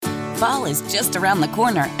Fall is just around the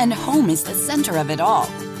corner, and home is the center of it all.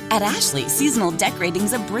 At Ashley, seasonal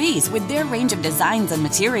decorating's a breeze with their range of designs and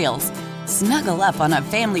materials. Snuggle up on a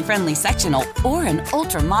family-friendly sectional or an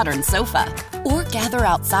ultra-modern sofa. Or gather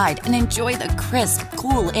outside and enjoy the crisp,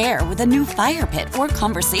 cool air with a new fire pit or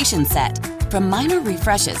conversation set. From minor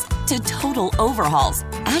refreshes to total overhauls,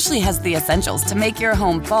 Ashley has the essentials to make your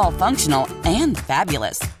home fall functional and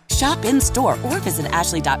fabulous. Shop in-store or visit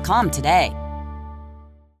ashley.com today.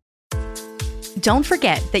 Don't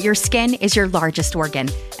forget that your skin is your largest organ,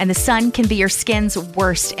 and the sun can be your skin's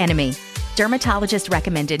worst enemy.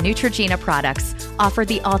 Dermatologist-recommended Neutrogena products offer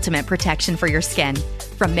the ultimate protection for your skin.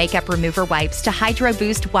 From makeup remover wipes to Hydro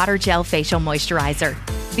Boost Water Gel Facial Moisturizer,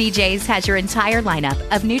 BJ's has your entire lineup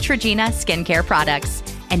of Neutrogena skincare products.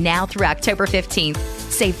 And now through October 15th,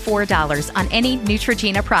 save $4 on any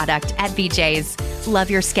Neutrogena product at BJ's. Love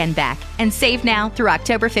your skin back and save now through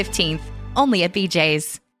October 15th, only at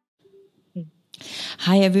BJ's.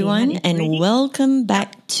 Hi everyone, and welcome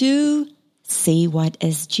back to Say What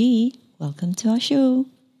SG. Welcome to our show.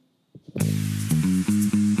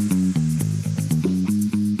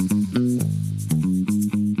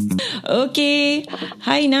 Okay,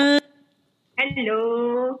 hi Na.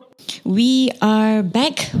 Hello. We are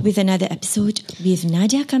back with another episode with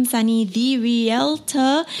Nadia Kamsani, the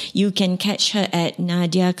Realtor. You can catch her at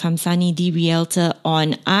Nadia Kamsani, the Realtor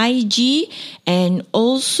on IG and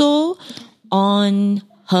also on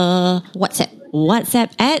her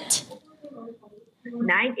WhatsApp at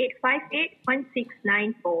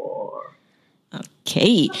 98581694.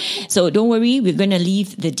 Okay, so don't worry, we're going to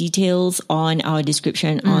leave the details on our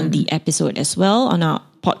description on the episode as well, on our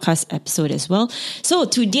podcast episode as well. So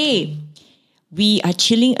today, we are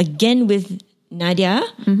chilling again with Nadia.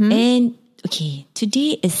 And okay,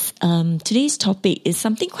 today's topic is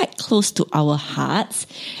something quite close to our hearts.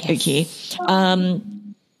 Yes. Okay.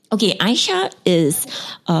 Okay, Aisha is,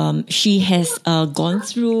 she has gone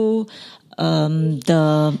through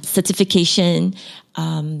the certification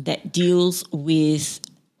that deals with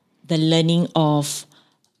the learning of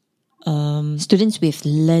students with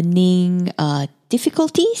learning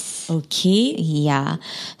difficulties. Okay. Yeah.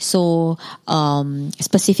 So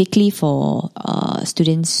specifically for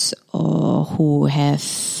students who have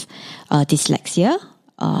dyslexia.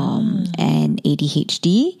 And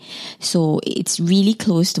ADHD. So it's really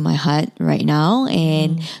close to my heart right now.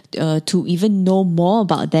 And to even know more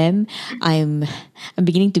about them, I'm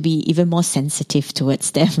beginning to be even more sensitive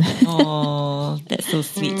towards them. Oh, that's so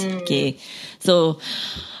sweet. Okay. So,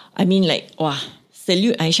 I mean, like, wow,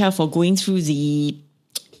 salute Aisha for going through the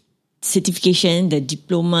certification, the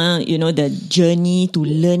diploma, you know, the journey to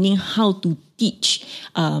learning how to teach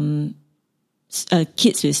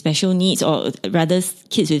kids with special needs, or rather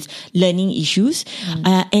kids with learning issues.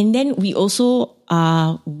 And then we also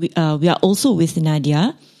we are also with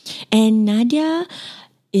Nadia, and Nadia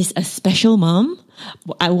is a special mom.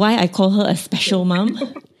 Why I call her a special mom?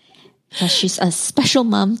 Because she's a special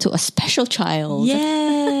mom to a special child.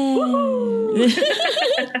 Yeah.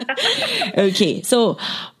 Okay, so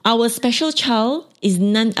our special child is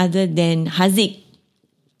none other than Haziq.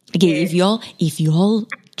 Okay, if y'all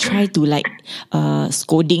try to like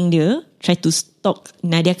scolding dia, try to stalk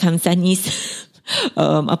Nadia Kamsani's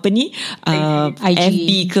FB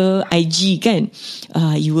ke IG kan,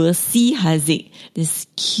 you will see Haziq, this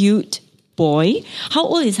cute boy. How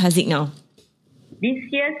old is Haziq now? This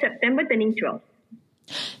year, September, turning 12.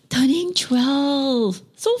 Turning 12.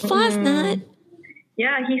 So fast, Nat.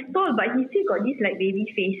 Yeah, he's tall, but he still got this like baby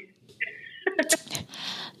face.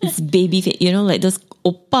 It's baby face, you know, like those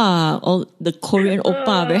oppa, all the Korean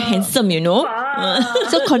oppa, very handsome, you know.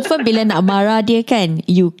 So confirm bila nak marah dia kan,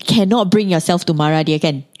 you cannot bring yourself to marah dia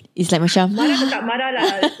kan. It's like macam Marah tak marah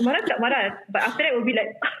lah. Marah tak marah. But after that will be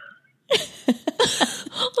like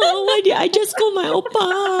oh, why did I just call my oppa?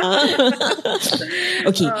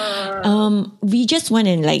 Okay. We just want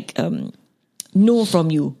to like know from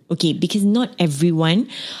you, okay, because not everyone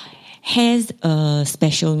has a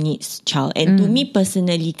special needs child. And to me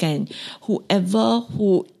personally kan, whoever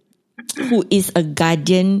who is a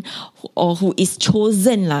guardian or who is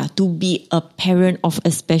chosen to be a parent of a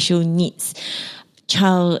special needs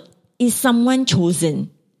child is someone chosen,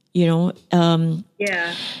 you know.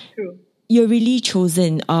 yeah, true. You're really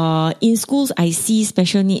chosen. In schools, I see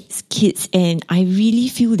special needs kids and I really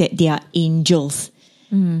feel that they are angels.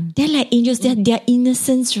 They're like angels. Their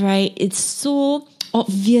innocence, right? It's so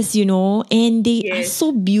obvious, you know, and they are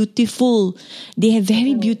so beautiful. They have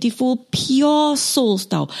very beautiful, pure souls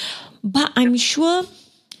now. But I'm sure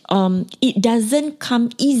it doesn't come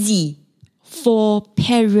easy for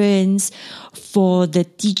parents, for the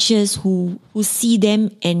teachers who see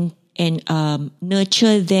them and and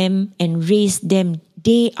nurture them and raise them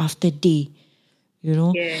day after day. You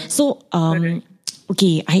know? Yeah. So,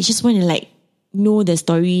 okay, I just want to know the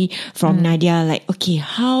story from Nadia. Like, okay,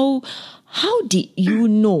 how did you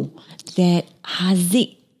know that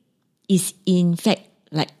Haziq is in fact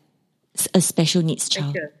like a special needs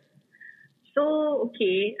child? Sure. So,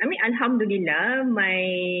 okay. I mean, Alhamdulillah,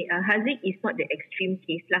 my Haziq is not the extreme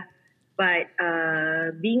case lah. But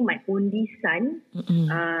being my only son,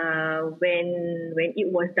 when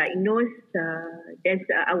it was diagnosed,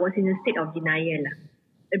 I was in a state of denial lah.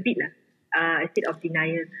 A state of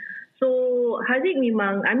denial. So, Haziq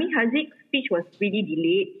Haziq's speech was really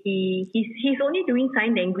delayed. He's only doing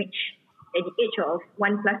sign language at the age of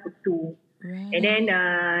 1 plus to 2. Right. And then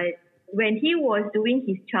when he was doing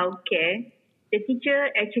his childcare, the teacher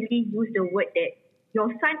actually used the word that your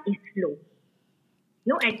son is slow.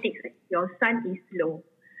 No ethics, your son is slow.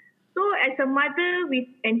 So as a mother,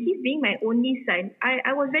 and he's being my only son,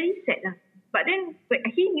 I was very sad lah. But then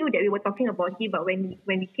he knew that we were talking about him. But when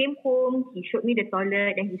we came home, he showed me the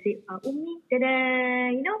toilet and he said, Ummi,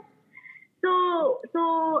 tada, you know. So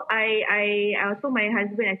I told my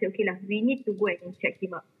husband, I said, okay lah, we need to go and check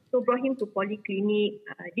him up. So brought him to polyclinic,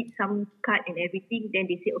 did some cut and everything. Then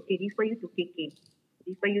they said, okay, refer you to KK.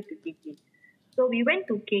 So we went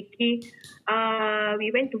to KK.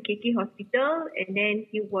 We went to KK hospital, and then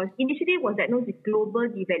he was initially diagnosed with global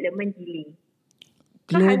development delay.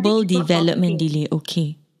 Global development delay,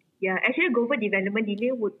 okay. Yeah, actually global development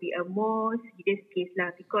delay would be a more serious case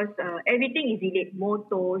lah, because everything is delayed.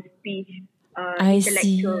 Motor, speech,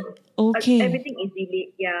 intellectual. Okay. Everything is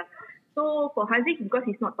delayed, yeah. So for Haziq, because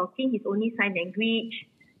he's not talking, he's only sign language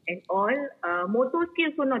and all. Motor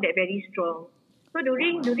skills were not that very strong. So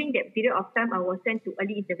during that period of time, I was sent to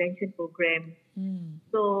early intervention program.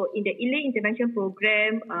 So in the early intervention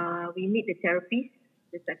program, we meet the therapist,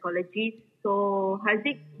 the psychologist. So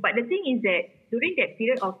Haziq, but the thing is that during that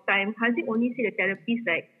period of time, Haziq only see the therapist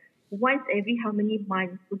like once every how many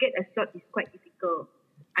months. To get a slot is quite difficult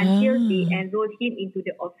until they enroll him into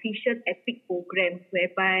the official EPIC program,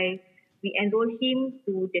 whereby we enroll him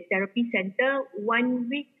to the therapy center 1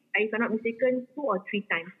 week, if I'm not mistaken, 2 or 3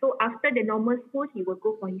 times. So after the normal school, he will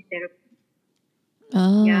go for his therapy.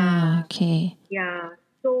 Oh, yeah. Okay. Yeah.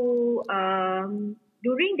 So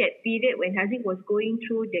during that period when Haziq was going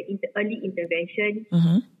through the early intervention,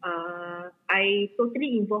 I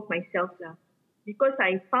totally involved myself lah, because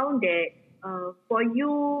I found that for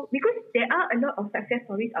you, because there are a lot of success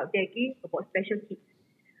stories out there about special kids.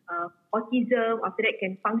 Autism, after that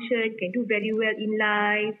can function, can do very well in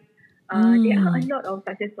life. There are a lot of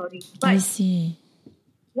success stories. But I see.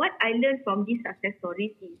 What I learned from these success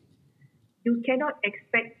stories is you cannot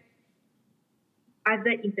expect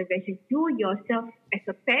other interventions. You yourself as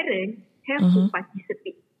a parent have to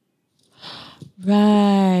participate.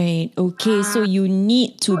 Right. Okay. So you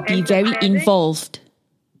need to be very involved.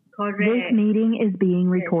 Correct. This meeting is being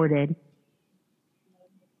recorded.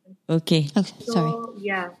 Okay. Sorry.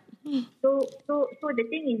 Yeah. So the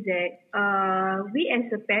thing is that we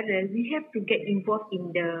as a parent, we have to get involved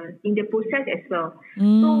in the process as well.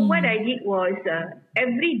 So what I did was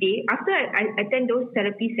every day after I attend those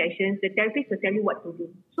therapy sessions, the therapist will tell you what to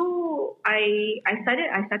do. So I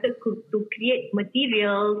started to create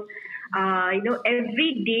materials.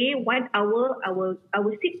 Every day 1 hour I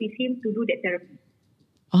will sit with him to do that therapy.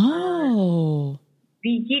 Oh.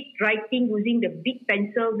 We did writing using the big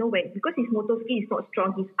pencil, because his motor skill is not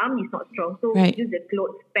strong, his arm is not strong. So we use the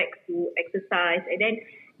clothes specs to exercise. And then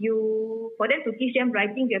for them to teach them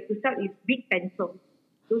writing, you have to start with big pencils.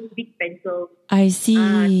 Those big pencils. I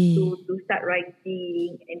see. To start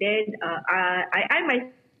writing. And then I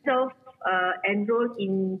myself enrolled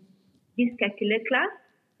in this calculus class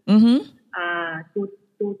to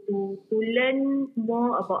learn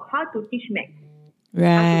more about how to teach maths.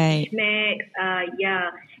 Right.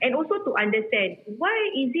 And also to understand why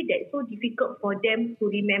is it that so difficult for them to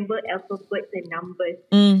remember alphabets and numbers.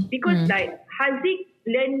 Because like Haziq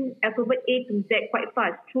learned alphabet A to Z quite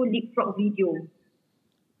fast through leapfrog video.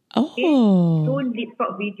 Through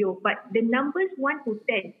leapfrog video. But the numbers 1 to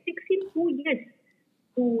 10 takes him 2 years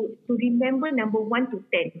to remember number 1 to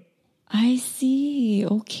 10. I see.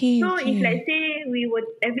 Okay. So if let's say we would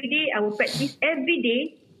every day, I will practice every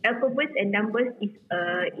day. Alphabets and numbers is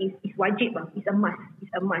wajib, it's a must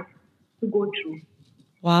to go through.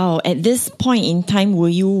 Wow. At this point in time, were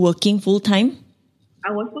you working full time? I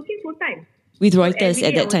was working full time with Reuters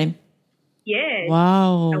at that time. Yes.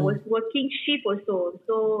 Wow. I was working shift also.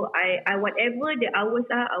 So I whatever the hours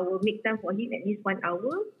are, I will make time for him at least 1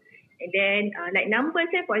 hour. And then like numbers,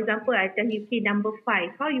 for example, I tell him, okay, number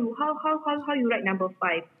 5. How you write number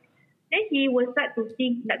 5? Then he will start to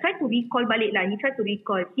think, try to recall balik lah. He tried to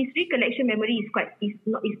recall. His recollection memory is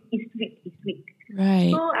weak.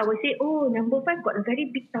 Right. So I will say, number 5 got a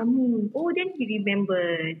very big tummy. Then he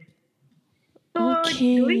remembers. So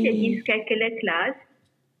during his calculus class,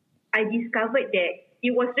 I discovered that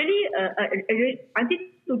it was really until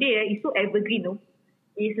today it's so evergreen. No,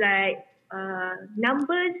 it's like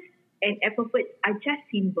numbers and alphabets are just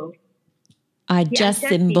symbols.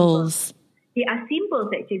 Symbols. They are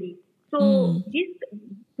symbols actually. So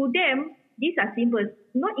to them, these are symbols.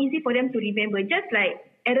 Not easy for them to remember. Just like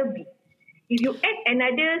Arabic. If you add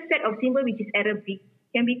another set of symbols which is Arabic,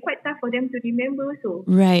 can be quite tough for them to remember also.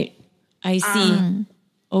 Right. I see.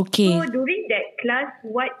 Okay. So during that class,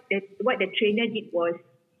 what the trainer did was,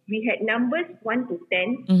 we had numbers 1 to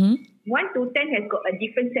 10. 1 to 10 has got a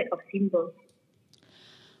different set of symbols.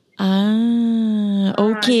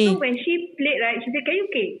 Okay. So when she played, right, she said,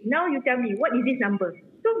 now you tell me, what is this number?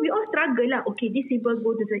 So we all struggle lah. Okay, this symbol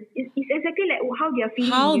go to the... It's exactly like how they are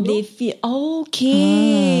feeling. How they feel.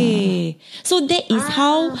 Okay. So that is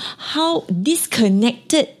how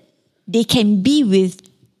disconnected they can be with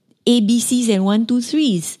ABCs and 1, 2,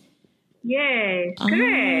 3s. Yes,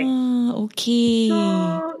 correct. Okay.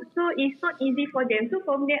 So it's not easy for them. So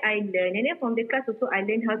from there I learned, and then from the class also I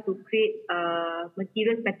learned how to create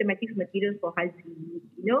mathematics materials for Haziq.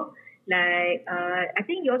 Like I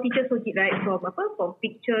think your teacher also did, right? From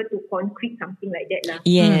picture to concrete, something like that lah.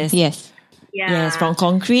 Yes. Yeah. Yes, from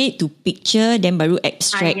concrete to picture, then baru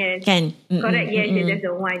abstract. Yes. Kan? Correct. Yes, that's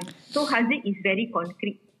the one. So Haziq is very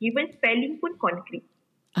concrete. Even spelling pun concrete.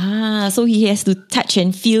 So he has to touch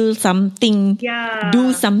and feel something,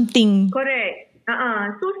 do something. Correct.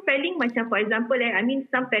 So spelling, macam for example,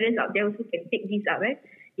 some parents out there also can take this up.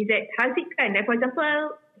 Is that Haziq kan? Like for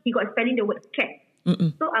example, he got spelling the word cat.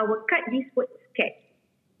 So I will cut this word cat,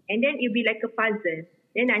 and then it'll be like a puzzle.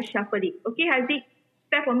 Then I shuffle it. Okay, Haziq,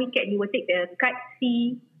 spell for me cat. You will take the cut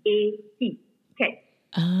CAT, cat.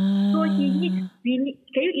 So can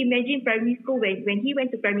you imagine primary school when he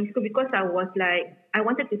went to primary school, because I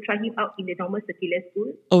wanted to try him out in the normal circular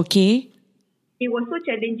school. Okay. It was so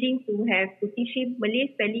challenging to teach him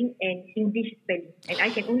Malay spelling and English spelling, and I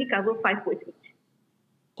can only cover 5 words each.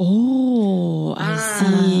 I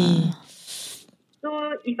see. So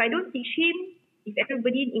if I don't teach him, if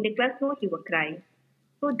everybody in the class knows, he will cry.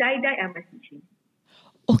 So I must teach him.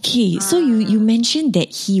 Okay, so you mentioned that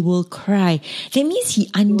he will cry. That means he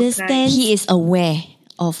understands. He is aware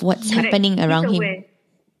of what's happening around him. Aware.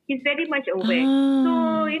 He's very much aware. So,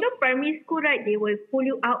 primary school, right, they will pull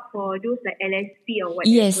you out for those like LSP or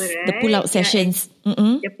whatever, yes, right? the pull-out sessions.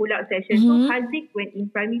 The pull-out sessions. So Haziq went in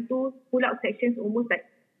primary 2, pull-out sections almost like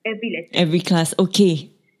every lesson. Every class,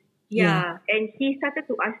 okay. Yeah, and he started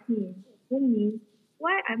to ask me, Umi,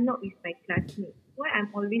 why I'm not with my classmates? Why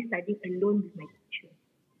I'm always studying alone with my teacher?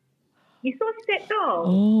 It's so sad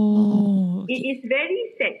though. It is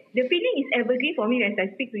very sad. The feeling is evergreen for me as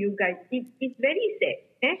I speak to you guys. It's very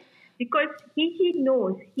sad. Because he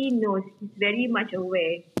knows. He's very much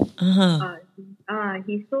aware.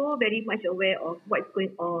 He's so very much aware of what's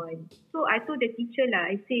going on. So I told the teacher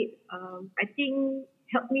I said, I think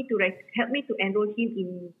help me to enroll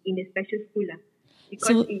him in the special school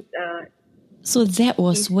because So that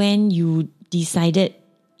was when you decided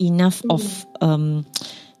enough of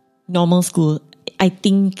normal school. I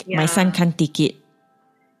think my son can't take it.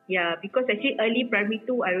 Yeah, because actually early primary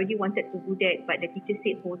 2, I already wanted to do that, but the teacher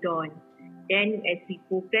said, hold on. Then as we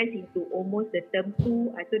progress into almost the term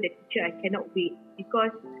 2, I told the teacher I cannot wait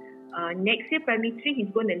because next year primary 3,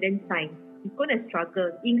 he's going to learn science. He's going to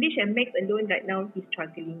struggle. English and maths alone right now, he's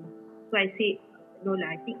struggling. So I said, no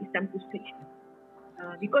I think it's time to switch.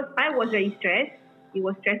 Because I was very stressed. It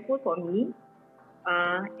was stressful for me.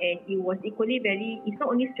 And it was equally it's not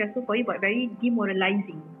only stressful for you, but very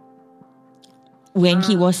demoralizing. When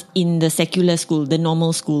he was in the secular school, the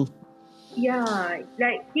normal school. Yeah,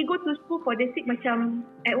 like he go to school for the sake macam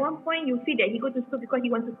at one point you feel that he go to school because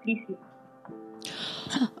he wants to please you.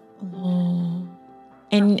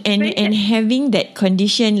 And having that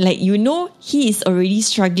condition, like he is already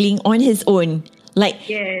struggling on his own. Like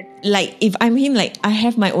like if I'm him, like I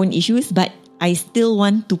have my own issues, but I still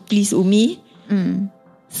want to please Umi.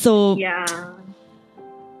 So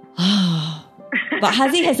but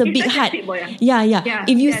Haziq has a big heart. Yeah.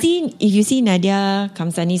 If you see Nadia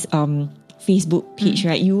Kamsani's Facebook page,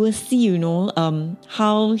 right, you will see,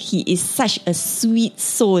 how he is such a sweet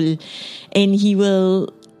soul, and he's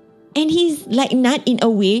like Nat in a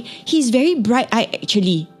way. He's very bright-eyed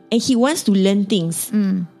actually, and he wants to learn things.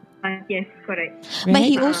 Yes, correct. Right? But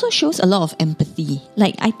he also shows a lot of empathy.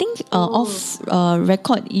 Like I think off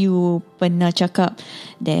record you pernah cakap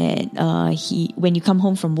that he when you come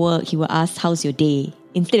home from work he will ask how's your day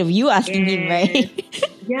instead of you asking him, right?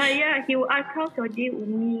 Yeah. He will ask, how's your day,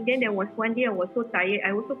 Umi? Then there was one day I was so tired.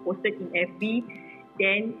 I also posted in FB.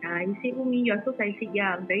 Then he said, Umi, you're so tired. I said,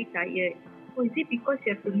 yeah, I'm very tired. Oh, is it because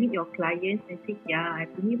you have to meet your clients? I said, yeah, I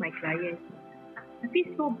have to meet my clients. I feel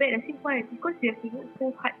so bad. I said, why? Because you have to work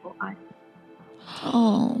so hard for us.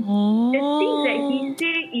 Oh. The things that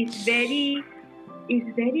he said is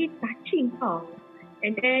very touching.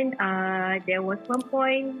 And then there was one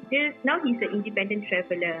point, now he's an independent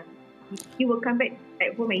traveller. He will come back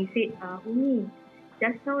at home and he said, Umi,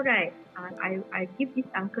 just now right, I give this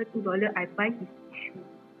uncle $2, I buy his tissue.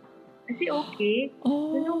 I said, okay.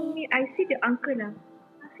 Oh. You know, Umi, I see the uncle, I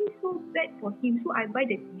feel so bad for him, so I buy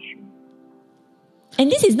the tissue.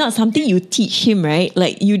 And this is not something you teach him, right?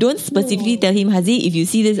 Like you don't specifically tell him, Haziq, if you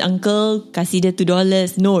see this uncle, kasih dia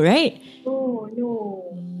 $2. No, right? No.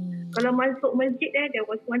 Kalau masuk masjid, there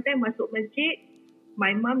was one time masuk masjid,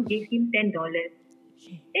 my mom gave him $10.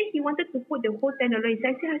 Then he wanted to put the whole $10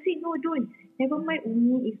 inside. I said, no, don't. Never mind,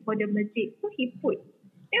 Umi, it's for the masjid. So he put.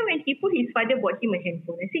 Then when he put, his father bought him a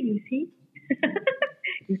handphone. I said, you see?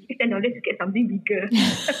 You give $10 to get something bigger.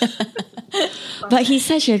 But he's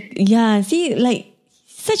such a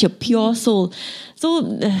pure soul.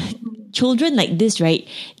 So children like this, right?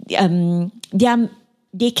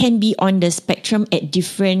 They can be on the spectrum at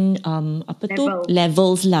different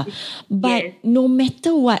levels lah. But no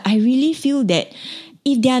matter what, I really feel that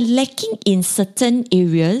if they are lacking in certain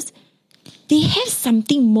areas, they have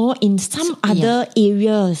something more in some other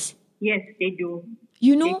areas. Yes, they do.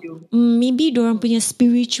 You know, maybe dorang punya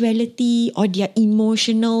spirituality or their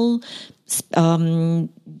emotional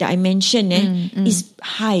dimension is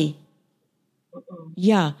high.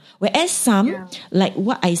 Yeah. Whereas some, like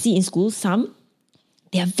what I see in school, some,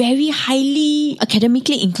 they are very highly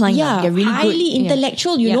academically inclined. Yeah, they're really highly good.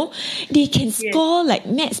 intellectual, you know. They can score like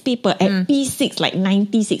maths paper at P6, like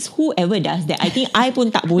 96. Whoever does that, I think I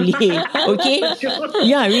pun tak boleh. Okay?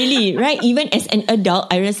 Yeah, really. Right? Even as an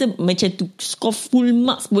adult, I rasa macam to score full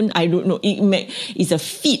marks pun, I don't know. It's a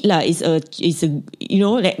feat lah. It's a you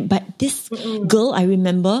know, like, but this girl, I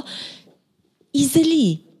remember,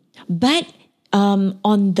 easily. But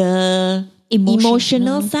on the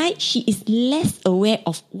emotional side, she is less aware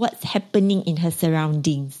of what's happening in her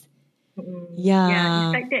surroundings.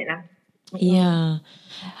 Yeah, it's like that lah. Yeah.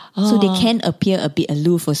 So they can appear a bit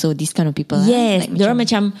aloof also, these kind of people. Yes, like diorang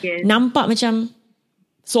macam nampak macam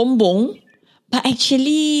sombong, but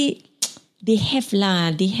actually they have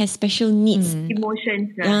special needs.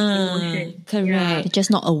 Emotions lah. Emotions. Correct. They're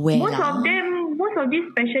just not aware. Most of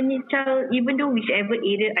these special needs child, even though whichever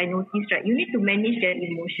area I notice, right, you need to manage their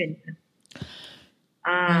emotions.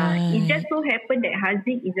 It just so happened that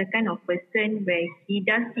Haziq is a kind of person where he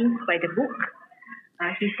does things by the book.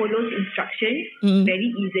 He follows instructions very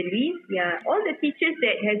easily. Yeah, all the teachers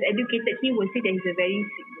that has educated him will say that he's a very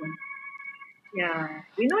sick one. Yeah,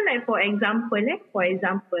 you know, like for example,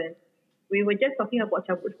 we were just talking about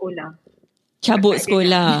cabut sekolah. Cabut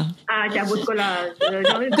sekolah. Cabut sekolah.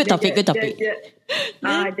 Good topic. The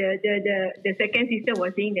second sister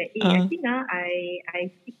was saying that, I think I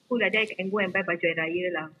skip school then I can go and buy baju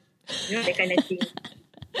raya lah. You know, that kind of thing.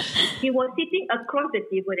 He was sitting across the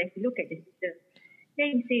table and he looked at the sister.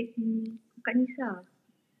 Then he said, Kak Nisa,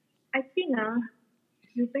 I think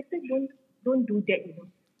you better don't do that, you know,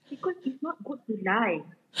 because it's not good to lie.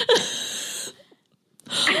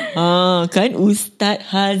 Kan Ustaz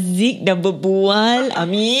Haziq dah berbual.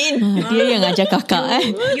 Amin. Dia yang ajar kakak.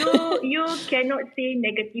 You cannot say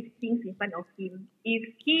negative things in front of him. If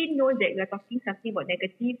he knows that you are talking something about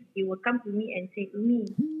negative, he will come to me and say, Umi,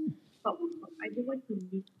 stop. I don't want to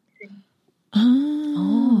listen.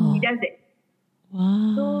 He does that.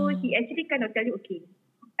 Wow. So he actually kind of tell you, okay.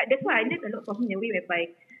 That's why I learned a lot from him in a way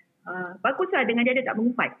whereby baguslah dengan dia tak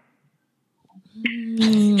mengumpat.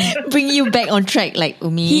 Bring you back on track, like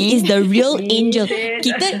Umi. He is the real angel.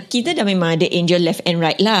 Kita dah memang ada angel left and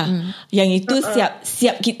right lah. Yang itu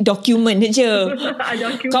siap dokumen je.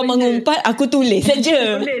 Kau mengumpat, aku tulis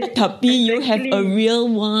saja. Tapi you have a real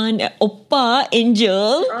one, Oppa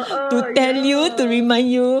angel, to tell you, to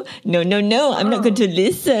remind you, no, I'm not going to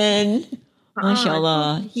listen. Masya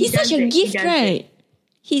Allah. He's such a gift, right?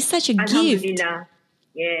 He's such a gift. Alhamdulillah.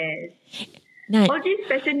 Yes. Nah, all this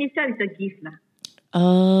special needs is a gift lah.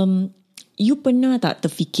 You pernah tak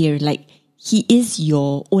terfikir like he is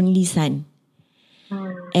your only son,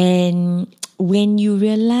 and when you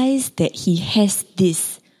realize that he has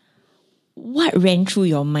this, what ran through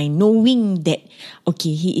your mind knowing that,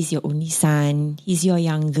 okay, he is your only son, he's your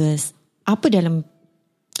youngest? What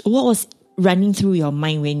was running through your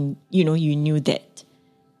mind when, you knew that?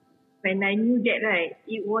 When I knew that, right,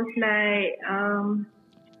 it was like,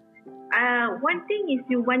 one thing is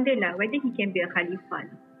you wonder whether he can be a Khalifah.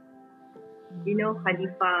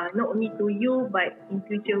 Khalifah, not only to you, but in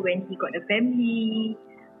future when he got a family,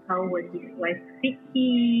 how will his wife treat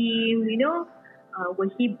him,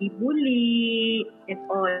 will he be bullied and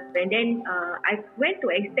all. And then I went to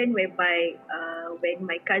an extent whereby when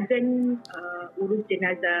my cousin urus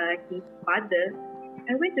jenazah his father,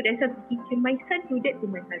 I went to themselves to teach him, my son do that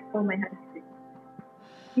for my husband.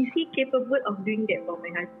 Is he capable of doing that for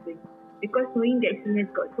my husband? Because knowing that he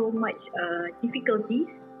has got so much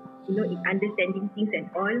difficulties, in understanding things and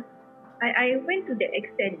all, I went to that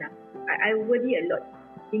extent now. I worry a lot,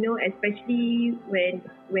 especially when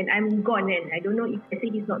I'm gone and I don't know if I say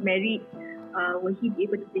he's not married, will he be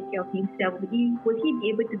able to take care of himself? Will he be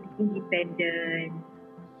able to be independent?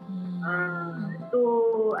 So,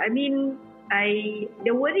 I mean,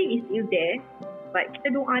 the worry is still there, but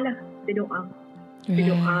kita doa lah. Kita doa,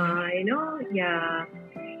 yeah.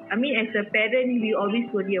 I mean, as a parent, we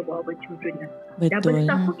always worry about our children. Double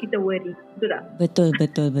stuff pun kita worry. Betul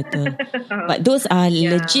tak? Betul. But those are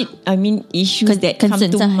legit, issues that come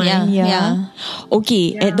to mind. Yeah.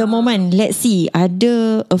 Okay, at the moment, let's see.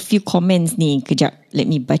 Ada a few comments ni. Kejap, let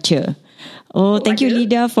me baca. Thank you,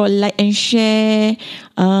 Lida, for like and share.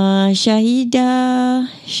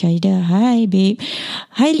 Shahida, hi, babe.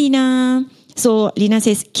 Hi, Lina. So, Lina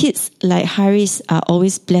says, kids like Haris are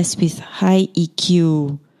always blessed with high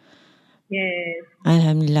EQ. Yes.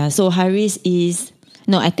 Alhamdulillah. So Haris is...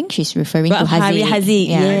 No, I think she's referring to Haziq.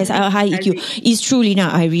 Yes, high EQ. It's true, Lina.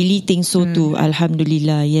 I really think so too.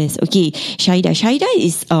 Alhamdulillah. Yes. Okay. Shahida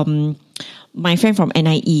is my friend from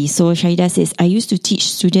NIE. So Shahida says, I used to teach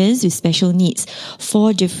students with special needs.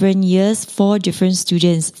 4 different years, 4 different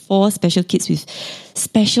students, 4 special kids with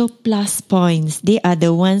special plus points. They are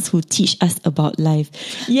the ones who teach us about life.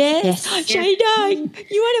 Yes. Shahida,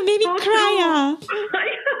 you want to make me cry?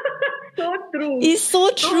 So true. It's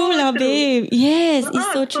so true lah, babe. Yes,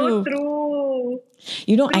 it's so true.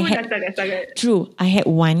 True. I had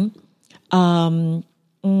one.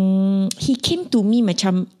 He came to me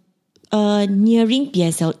macam nearing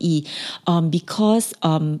PSLE because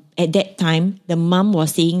at that time the mum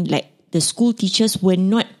was saying like the school teachers were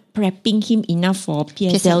not prepping him enough for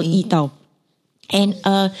PSLE tau. And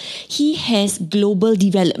he has global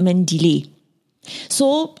development delay.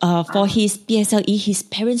 So for his PSLE, his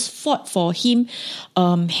parents fought for him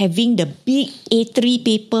having the big A3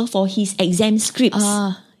 paper for his exam scripts.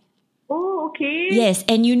 Oh, okay. Yes,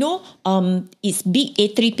 and it's big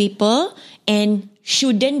A3 paper and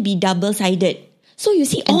shouldn't be double-sided. So you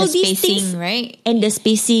see, and all these spacing, things, right? And the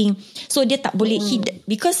spacing. So dia tak boleh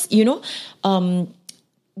because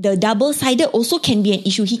the double-sided also can be an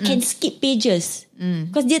issue. He can skip pages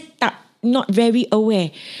because dia not very aware.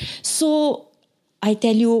 So I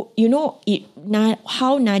tell you,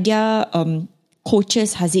 how Nadia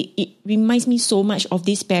coaches Haziq, it reminds me so much of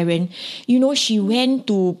this parent. She went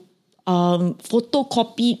to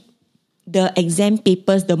photocopy the exam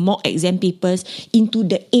papers, the mock exam papers into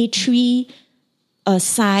the A3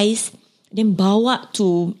 size, then bawa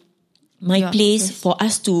to my place for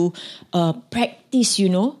us to practice,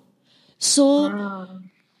 So,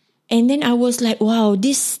 and then I was like, wow,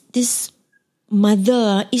 this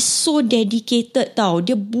mother is so dedicated tau.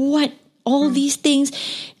 Dia buat all these things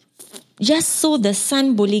just so the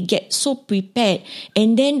son boleh get so prepared.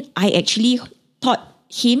 And then I actually taught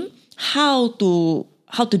him how to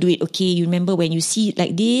do it. Okay, you remember when you see it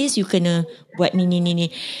like this, you kena buat ni.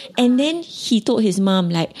 And then he told his mom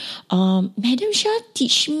like, Madam Shah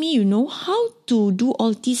teach me, how to do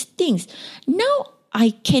all these things. Now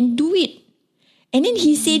I can do it. And then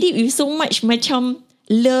he said it with so much macam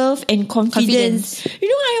love and confidence.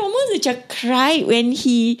 I almost cried when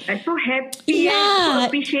he... I'm so happy. So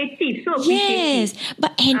appreciative. Yes.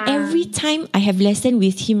 But every time I have lesson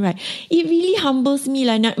with him, right, it really humbles me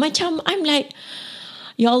lah. Macam I'm like,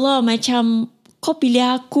 Ya Allah, macam kau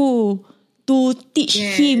pilih aku to teach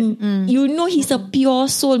him. He's a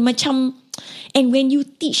pure soul. Macam, and when you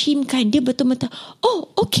teach him kan, dia betul-betul,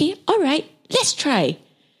 oh, okay, alright, let's try.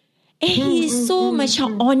 And he is so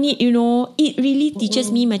macam on it, It really teaches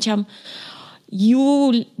me macam you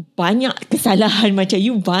banyak kesalahan, macam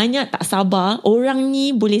you banyak tak sabar. Orang ni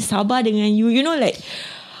boleh sabar dengan you.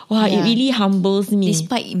 Wow, it really humbles me.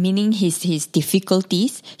 Despite meaning his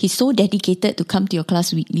difficulties, he's so dedicated to come to your class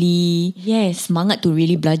weekly. Yes. Semangat to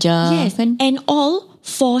really belajar. Yes. And all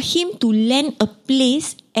for him to land a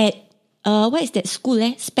place at what is that school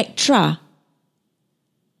Spectra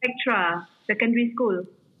Secondary School.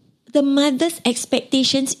 The mother's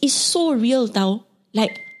expectations is so real tau.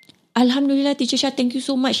 Like, Alhamdulillah, Teacher Shah, thank you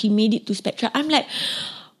so much. He made it to Spectra. I'm like,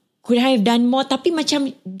 could I have done more? Tapi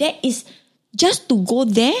macam, that is just to go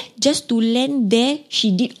there, just to land there.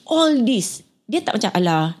 She did all this. Dia tak macam,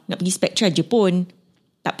 alah, nak pergi Spectra je pun.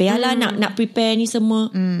 Tak payahlah nak prepare ni semua.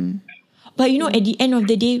 But you know, at the end of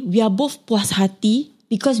the day, we are both puas hati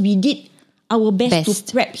because we did our best to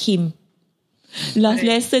prep him. Last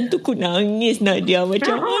lesson tu aku nangis Nadia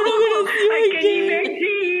macam I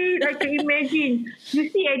can imagine. You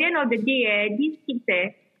see, at the end of the day, these kids,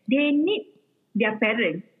 they need their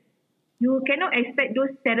parents. You cannot expect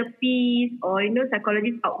those therapists or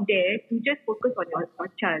psychologists out there to just focus on your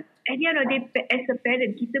child. At the end of the day, as a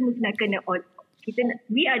parent, kita mesti nak kena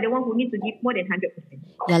we are the one who need to give more than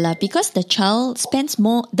 100%. Yalah, because the child spends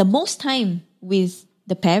the most time with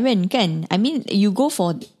the parent, kan? I mean, you go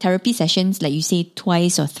for therapy sessions, like you say,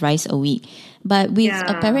 twice or thrice a week. But with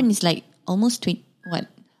a parent, it's like almost 20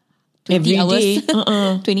 every hours? Day.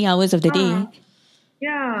 20 hours of the day.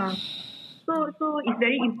 Yeah. So it's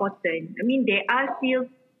very important. I mean, there are still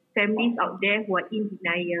families out there who are in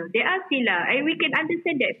denial. There are still, and we can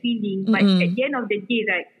understand that feeling. But at the end of the day,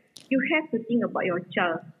 right, you have to think about your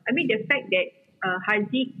child. I mean, the fact that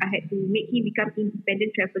Haziq, I had to make him become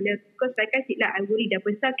independent traveller because, like I said, I worry dah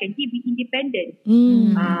besar, can he be independent?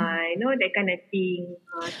 That kind of thing,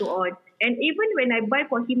 so on. And even when I buy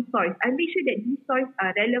for him toys, I make sure that these toys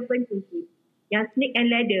are relevant to him. Yang snake and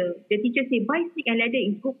ladder, the teacher say, buy snake and ladder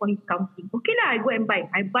is good for his counting. Okay lah, I go and buy.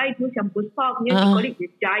 I buy those yang besar punya, they call it the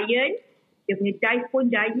giant. Dia punya dice pun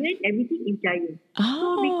giant, everything is giant.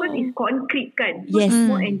 So because it's concrete kan, so it's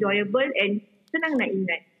more enjoyable and senang nak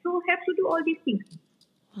ingat. So have to do all these things.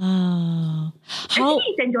 Actually,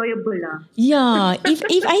 it's enjoyable lah. Yeah,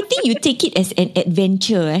 if I think you take it as an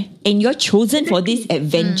adventure, and you're chosen for this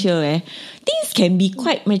adventure, things can be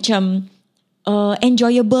quite macam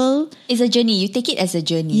enjoyable. It's a journey. You take it as a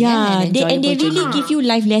journey. Yeah, and they really give you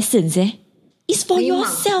life lessons. It's for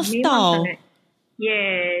yourself, tau.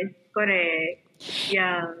 Yes, correct.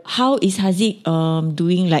 Yeah. How is Haziq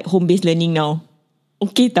doing like home-based learning now?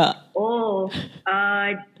 Okay tak?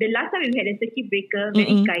 The last time we had a circuit breaker,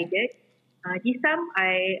 very guided. This time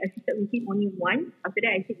I assisted with him only once. After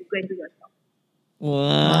that, I said, you go and do yourself.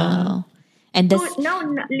 Wow. And so now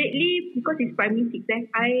lately, because it's primary 6,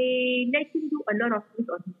 I let him do a lot of things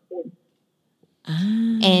on his own.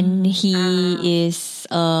 And he is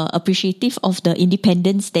appreciative of the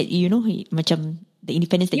independence that macam the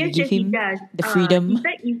independence that you give him, the freedom.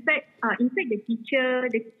 In fact, the teacher,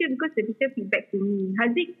 because the teacher feedback to me,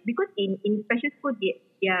 Haziq, because in special school,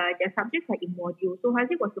 their subjects are in module. So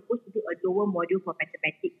Haziq was supposed to do a lower module for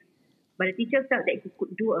mathematics. But the teacher felt that he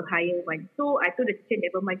could do a higher one. So I told the teacher,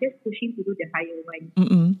 never mind, just push him to do the higher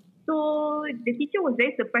one. So the teacher was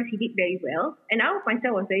very surprised he did very well. And I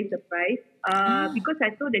myself was very surprised because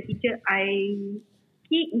I told the teacher,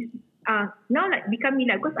 he is now like become me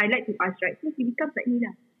lah, because I like to ask, right? So he becomes like me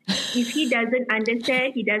lah. If he doesn't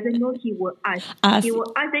understand, he doesn't know, he will ask. He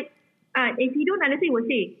will ask that, if he don't understand, he will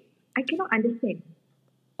say, I cannot understand.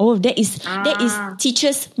 Oh, that is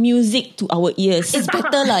teacher's music to our ears. It's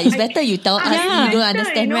better lah. It's better you tell us you don't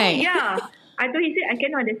understand, right? Yeah. I thought he said, I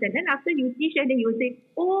cannot understand. Then after you teach, then he will say,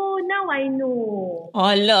 oh, now I know.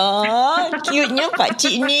 Alah, cute-nya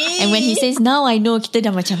pakcik ni. And when he says, now I know, kita dah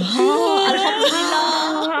macam, Alhamdulillah.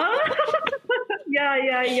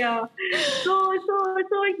 Yeah. So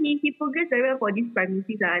he progressed very well for this primary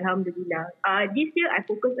 6, Alhamdulillah. This year, I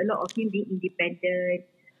focused a lot of him being independent.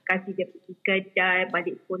 Kasih dia pergi kedai,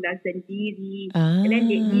 balik sekolah sendiri. And then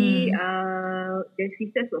lately, the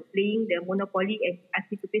sisters were playing the Monopoly and asked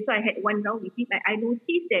me to play. So I had one round with him. I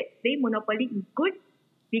noticed that playing Monopoly is good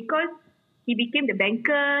because he became the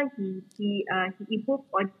banker. He improved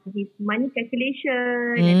on his money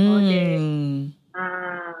calculation and all that.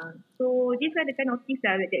 So these are the kind of things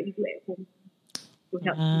that we do at home to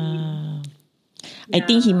help him. I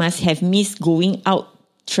think he must have missed going out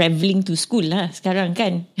travelling to school lah sekarang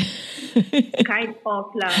kan. Kind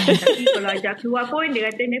of lah. Tapi kalau ajak keluar pun dia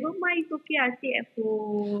kata never mind, it's okay, I'll stay at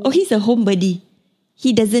home. Oh, he's a homebody.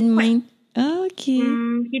 He doesn't mind. Okay.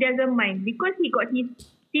 He doesn't mind because he got his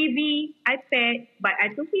TV, iPad, but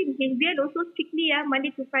I told him his bill also strictly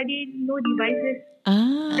Monday to Friday, no devices.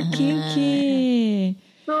 Okay.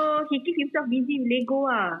 So he keeps himself busy with Lego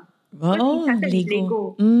Oh, he started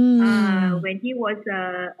Lego. with Lego. When he was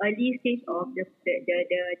early stage of the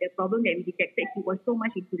problem that we detected, he was so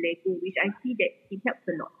much into Lego, which I see that it helps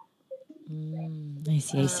a lot. I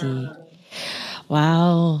see.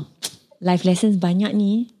 Wow. Life lessons banyak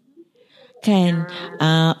ni. Kan.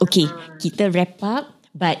 Okay, kita wrap up.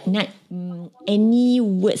 But Nat, any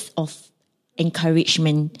words of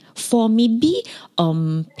encouragement for maybe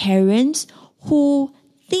parents who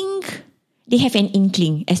think they have an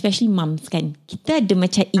inkling, especially mums kan. Kita ada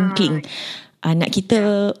macam inkling. Anak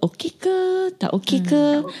kita okay ke, tak okay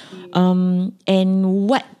ke? And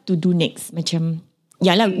what to do next? Macam,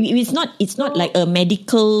 yalah, it's not like a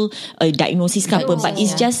medical diagnosis ke apa, but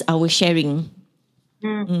it's just our sharing.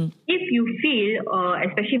 If you feel, or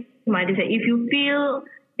especially mothers, if you feel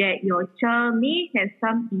that your child may have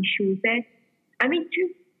some issues,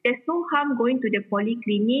 there's no harm going to the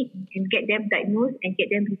polyclinic and get them diagnosed and get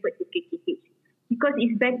them referred to KKH. Because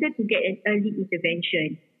it's better to get an early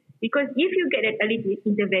intervention. Because if you get an early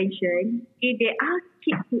intervention, there are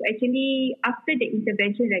kids who actually, after the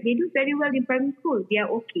intervention, like they do very well in primary school. They are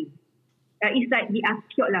okay. It's like they are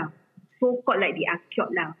cured lah. So-called like they are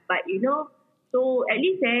cured lah. But so at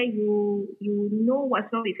least you know what's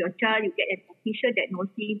wrong with your child. You get an official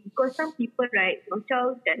diagnosis. Because some people, right, your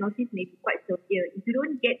child's diagnosis may be quite severe. If you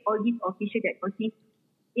don't get all these official diagnoses,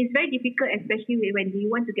 it's very difficult, especially when you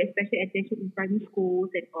want to get special attention in primary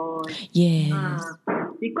schools and all. Yes.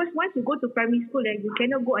 Because once you go to primary school, you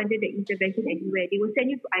cannot go under the intervention anywhere. They will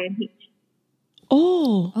send you to IMH.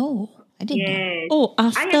 Oh, I didn't know. Oh,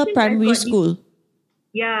 after primary school.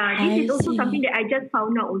 This is also something that I just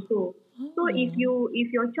found out also. So if your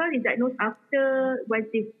child is diagnosed after once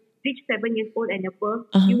they reach 7 years old and above,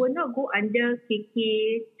 you will not go under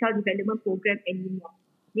KK Child Development Program anymore.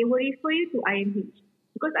 They will refer you to IMH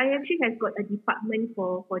because IMH has got a department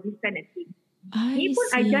for this kind of thing. I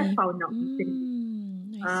just found out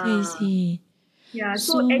recently. I see. Yeah,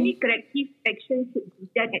 so any corrective action should be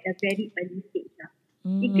done at a very early stage.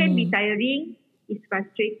 It can be tiring. It's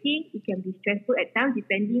frustrating. It can be stressful at times,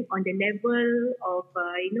 depending on the level of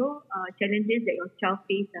challenges that your child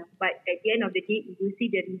faces. But at the end of the day, if you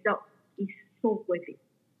see the result, it's so worth it.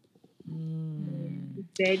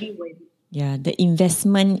 It's very worth it. Yeah, the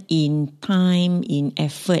investment in time, in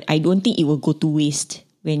effort, I don't think it will go to waste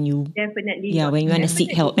when you definitely when you want to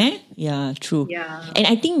seek help. Yeah, true. Yeah. And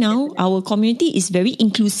I think now our community is very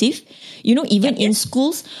inclusive. Even in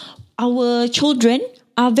schools, our children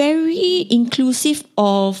are very inclusive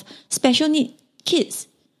of special need kids.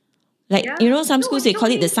 Like, some schools they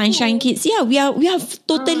call it the sunshine kids. Yeah, we are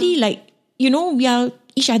totally we are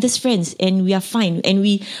each other's friends and we are fine and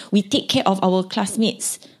we take care of our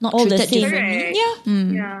classmates. Not all the treated same. differently.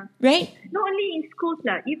 Yeah. Right? Not only in schools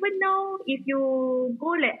even now if you go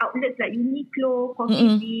like outlets like Uniqlo,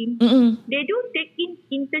 Coffee Bean, they do take in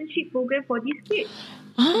internship program for these kids.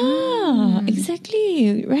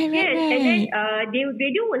 Exactly. Right. Yes, and then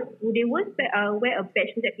they will wear a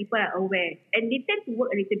badge so that people are aware, and they tend to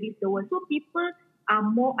work a little bit slower, so people are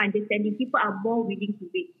more understanding. People are more willing to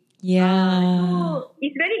wait. Yeah. So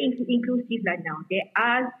it's very inclusive now. There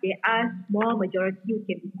are small majority who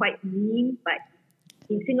can be quite mean, but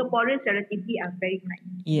in Singaporeans relatively are very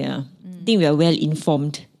kind. Yeah. I think we are well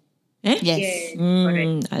informed. Yes,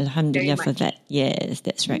 correct. Alhamdulillah for that. Yes,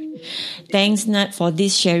 that's right. Thanks, Nat, for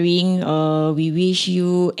this sharing. We wish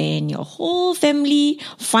you and your whole family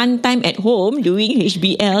fun time at home doing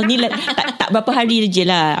HBL. Ni tak berapa hari je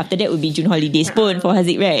lah. After that will be June holidays pun for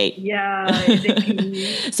Haziq, right? Yeah, exactly.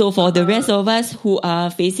 So for the rest of us who are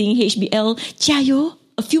facing HBL, jayo,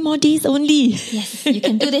 a few more days only. Yes, you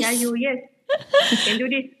can do this. Jayo, yes. You can do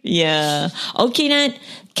this. Yeah. Okay, Nat.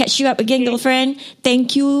 Catch you up again, girlfriend.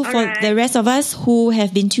 Thank you for the rest of us who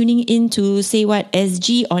have been tuning in to Say What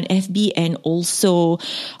SG on FB and also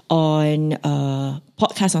on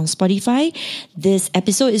podcast on Spotify. This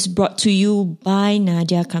episode is brought to you by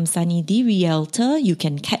Nadia Kamsani, the Realtor. You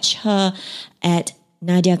can catch her at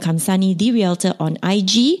Nadia Kamsani, the Realtor on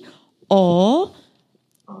IG or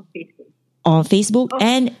on Facebook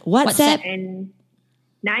and WhatsApp. And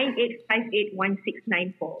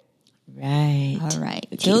 98581694. Right. All right.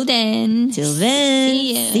 Okay. Till then.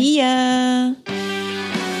 See ya.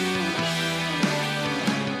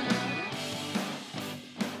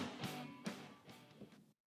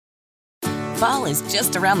 Fall is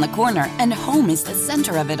just around the corner and home is the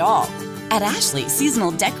center of it all. At Ashley,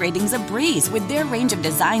 seasonal decorating's a breeze with their range of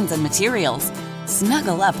designs and materials.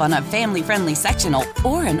 Snuggle up on a family-friendly sectional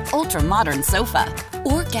or an ultra-modern sofa.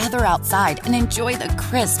 Or gather outside and enjoy the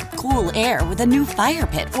crisp, cool air with a new fire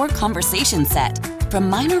pit or conversation set. From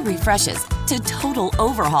minor refreshes to total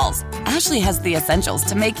overhauls, Ashley has the essentials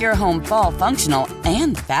to make your home fall functional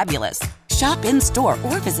and fabulous. Shop in-store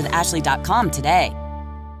or visit ashley.com today.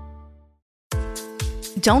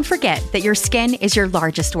 Don't forget that your skin is your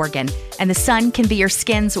largest organ, and the sun can be your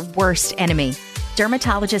skin's worst enemy.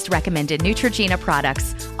 Dermatologist-recommended Neutrogena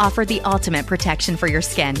products offer the ultimate protection for your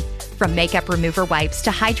skin. From makeup remover wipes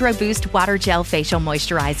to Hydro Boost Water Gel Facial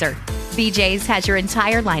Moisturizer, BJ's has your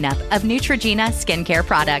entire lineup of Neutrogena skincare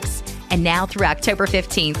products. And now through October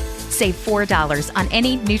 15th, save $4 on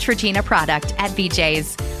any Neutrogena product at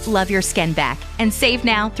BJ's. Love your skin back and save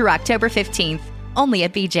now through October 15th, only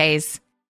at BJ's.